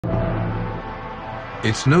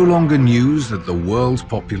It's no longer news that the world's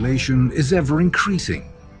population is ever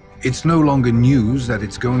increasing. It's no longer news that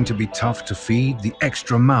it's going to be tough to feed the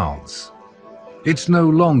extra mouths. It's no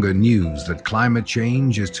longer news that climate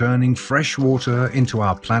change is turning fresh water into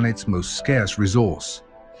our planet's most scarce resource,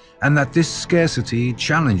 and that this scarcity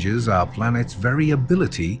challenges our planet's very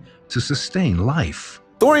ability to sustain life.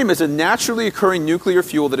 Thorium is a naturally occurring nuclear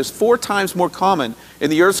fuel that is 4 times more common in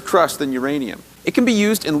the Earth's crust than uranium. It can be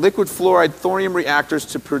used in liquid fluoride thorium reactors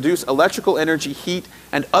to produce electrical energy, heat,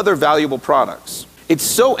 and other valuable products. It's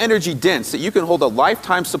so energy dense that you can hold a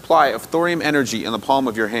lifetime supply of thorium energy in the palm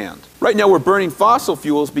of your hand. Right now we're burning fossil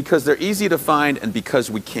fuels because they're easy to find and because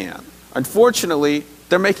we can. Unfortunately,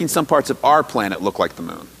 they're making some parts of our planet look like the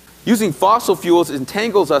moon. Using fossil fuels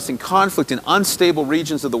entangles us in conflict in unstable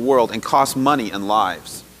regions of the world and costs money and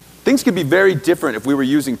lives. Things could be very different if we were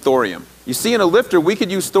using thorium. You see, in a lifter, we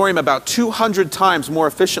could use thorium about 200 times more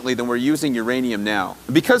efficiently than we're using uranium now.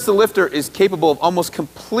 And because the lifter is capable of almost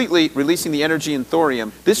completely releasing the energy in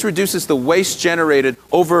thorium, this reduces the waste generated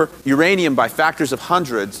over uranium by factors of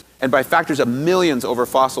hundreds and by factors of millions over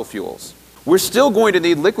fossil fuels. We're still going to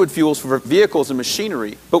need liquid fuels for vehicles and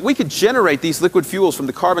machinery, but we could generate these liquid fuels from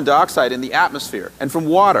the carbon dioxide in the atmosphere and from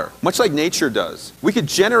water, much like nature does. We could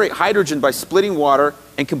generate hydrogen by splitting water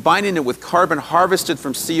and combining it with carbon harvested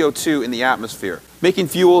from CO2 in the atmosphere, making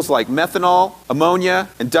fuels like methanol, ammonia,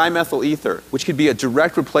 and dimethyl ether, which could be a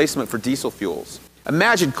direct replacement for diesel fuels.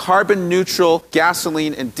 Imagine carbon-neutral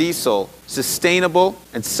gasoline and diesel, sustainable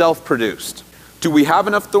and self-produced. Do we have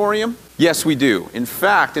enough thorium? Yes, we do. In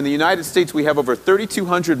fact, in the United States, we have over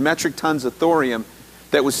 3,200 metric tons of thorium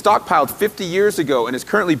that was stockpiled 50 years ago and is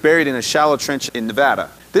currently buried in a shallow trench in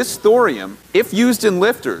Nevada. This thorium, if used in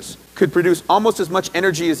lifters, could produce almost as much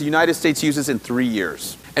energy as the United States uses in 3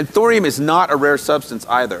 years. And thorium is not a rare substance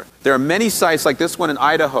either. There are many sites like this one in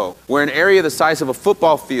Idaho, where an area the size of a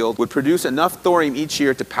football field would produce enough thorium each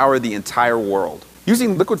year to power the entire world.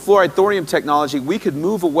 Using liquid fluoride thorium technology, we could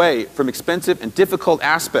move away from expensive and difficult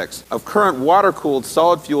aspects of current water-cooled,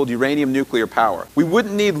 solid-fueled uranium nuclear power. We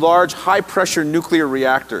wouldn't need large, high-pressure nuclear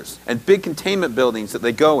reactors and big containment buildings that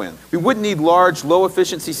they go in. We wouldn't need large,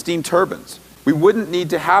 low-efficiency steam turbines. We wouldn't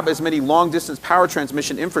need to have as many long-distance power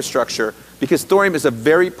transmission infrastructure because thorium is a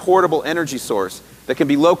very portable energy source that can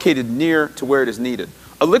be located near to where it is needed.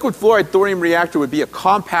 A liquid fluoride thorium reactor would be a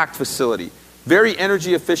compact facility, very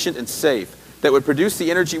energy efficient and safe, that would produce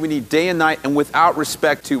the energy we need day and night and without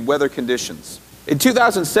respect to weather conditions. In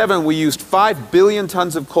 2007, we used 5 billion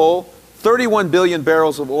tons of coal, 31 billion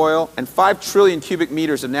barrels of oil, and 5 trillion cubic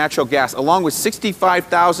meters of natural gas, along with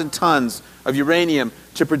 65,000 tons of uranium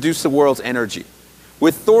to produce the world's energy.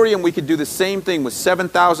 With thorium, we could do the same thing with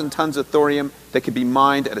 7,000 tons of thorium that could be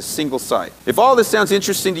mined at a single site. If all this sounds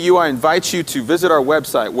interesting to you, I invite you to visit our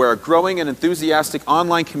website, where a growing and enthusiastic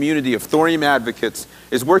online community of thorium advocates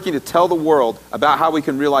is working to tell the world about how we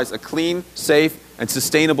can realize a clean, safe, and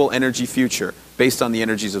sustainable energy future based on the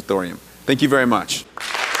energies of thorium. Thank you very much.